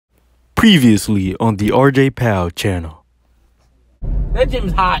Previously on the RJ Powell channel. That gym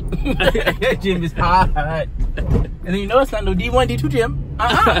is hot. That gym is hot. And then you know it's not no D1, D2 gym.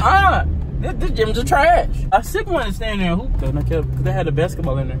 This gym's a trash. A sick one is standing there and hoop though, because they had the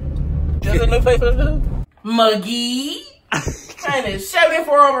basketball in there. There's a new place for the hoop. Muggy. Man, it's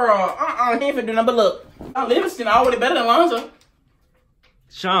 74 overall. He ain't finna do nothing but look. Livingston already better than Lonzo.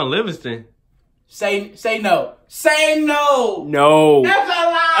 Sean Livingston. Say no. Say no. No. That's a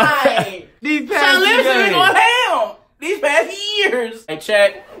lie. These Sean past Livingston been games. going ham these past years. Hey,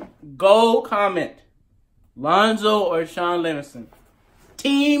 chat. Go comment. Lonzo or Sean Livingston?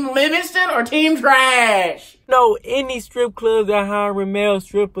 Team Livingston or Team Trash? No, any strip clubs that hiring male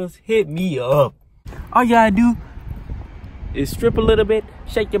strippers, hit me up. All you gotta do is strip a little bit,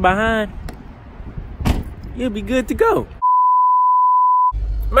 shake your behind. You'll be good to go.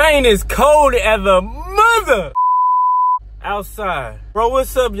 Man, it's cold as a mother outside. Bro,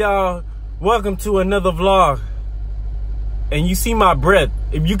 what's up, y'all? Welcome to another vlog. And you see my breath.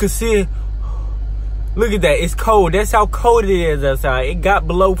 If you can see it, look at that. It's cold. That's how cold it is outside. It got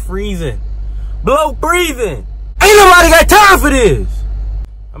below freezing. Below freezing. Ain't nobody got time for this.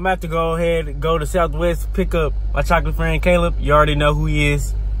 I'm about to go ahead and go to Southwest, pick up my chocolate friend Caleb. You already know who he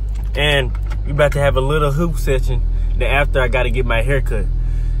is. And we about to have a little hoop session. Then after, I got to get my hair cut.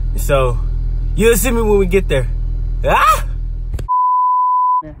 So, you'll see me when we get there. Ah!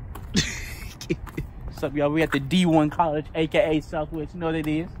 What's up, y'all? We at the D1 college, aka Southwest. You know what it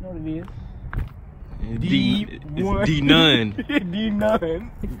is? You know what it is? D1. D none. D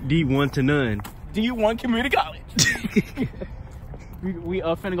none. D1 to none. D1 community college. we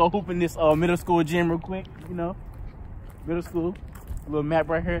finna go hoop in this middle school gym real quick. You know, middle school. A little map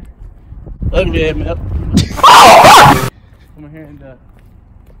right here. Ugly ass map. Come here in the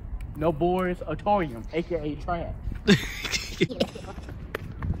no boards auditorium, aka trash.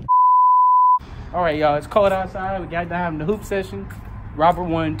 All right, y'all. It's cold outside. We got to have the hoop session. Robert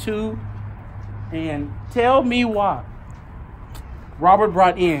 1-2, and tell me why Robert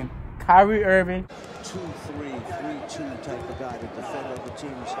brought in Kyrie Irving. 2-3, 3-2 type of guy to defend other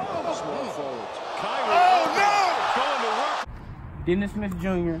teams' small forwards. Kyrie. Oh no! Going to work. Dennis Smith Jr.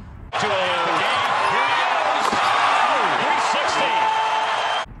 To the game. Here he goes. 360.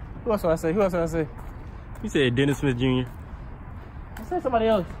 Who else do I say? Who else do I say? You said Dennis Smith Jr. I said somebody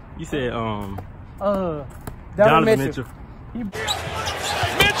else. You said, Donovan Mitchell. He Mitchell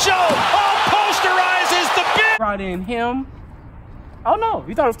posterizes the big. brought in him. Oh no,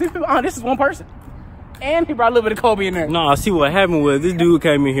 you thought it was 3 people? Oh, this is one person. And he brought a little bit of Kobe in there. No, I see what happened was this dude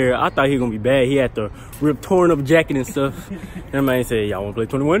came in here. I thought he was gonna be bad. He had to rip torn up jacket and stuff. And man said, "Y'all wanna play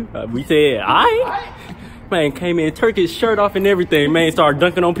 21?" We said, "All right." Man came in, took his shirt off and everything. Man started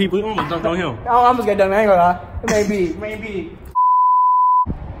dunking on people. He almost dunked on him. I almost got done. I ain't gonna lie. It may be.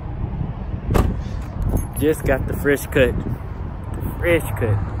 Just got the fresh cut. Fresh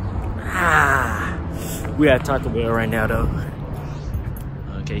cut. Ah. We got Taco Bell right now though.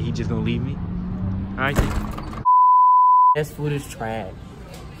 Okay, he just gonna leave me. Alright. Fast food is trash.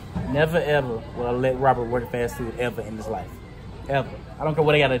 Never ever will I let Robert work fast food ever in his life. Ever. I don't care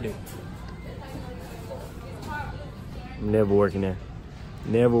what I gotta do. I'm never working there.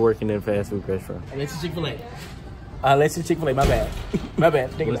 Never working in a fast food restaurant. Let's see Chick-fil-A. Let's see Chick-fil-A. My bad. My bad.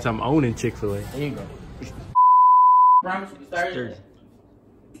 Take it Unless back. I'm owning Chick-fil-A. There you go. Promise you, Thursday.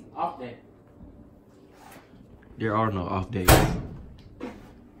 Off day. There are no off days.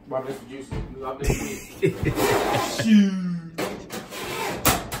 Robert, this is juicy. We off day. Shoot.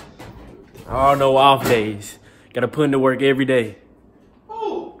 Oh, no off days. Gotta put into work every day.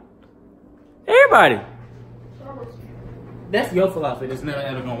 Who? Everybody. That's your philosophy. That's never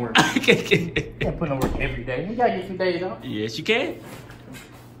ever gonna work. You can't put in work every day. You gotta get some days off. Yes, you can.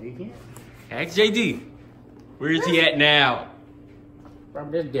 You can. Ask JD. Where is he at now?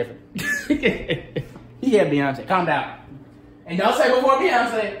 Robert, that's different. He had Beyonce. Calm down. And don't say before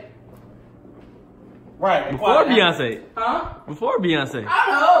Beyonce. Right. Before Beyonce. Huh? Before Beyonce. I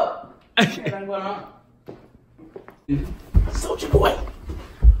don't know. Ain't going on. Soldier boy.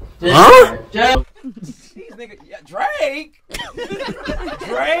 Huh? These niggas, yeah, Drake.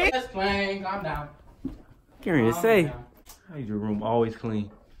 Drake. Just playing. Calm down. Can't even say. I need your room always clean.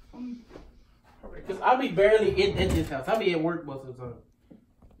 Because I'll be barely in this house. I'll be at work most of the time.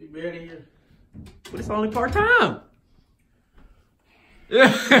 Be barely here. But it's only part-time.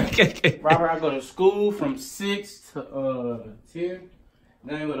 Robert, I go to school from 6 to 10.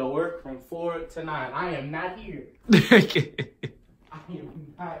 Then I go to work from 4 to 9. I am not here. I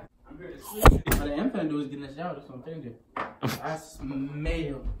am not. I'm here to sleep. What I am going to do is get in the shower. That's what I'm thinking. I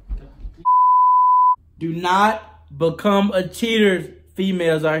smell. Do not become a cheater,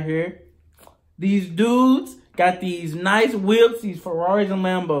 females out here. These dudes got these nice whips, these Ferraris and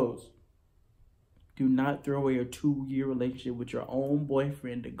Lambos. Do not throw away a 2-year relationship with your own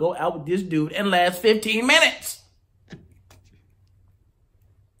boyfriend to go out with this dude and last 15 minutes.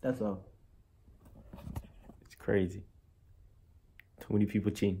 That's all. It's crazy. Too many people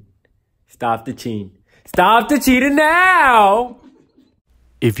cheating. Stop the cheating. Stop the cheating now!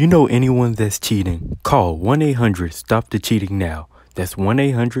 If you know anyone that's cheating, call 1-800-STOP-THE-CHEATING NOW. That's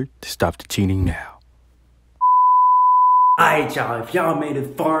 1-800-STOP-THE-CHEATING NOW. Alright, y'all. If y'all made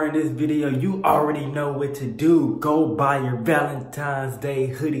it far in this video, you already know what to do. Go buy your Valentine's Day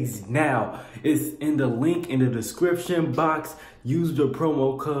hoodies now. It's in the link in the description box. Use the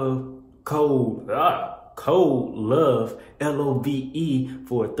promo code LOVE, L-O-V-E,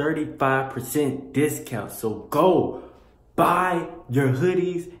 for a 35% discount. So go buy your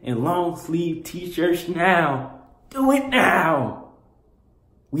hoodies and long sleeve t-shirts now. Do it now.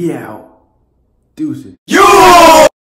 We out. Deuces.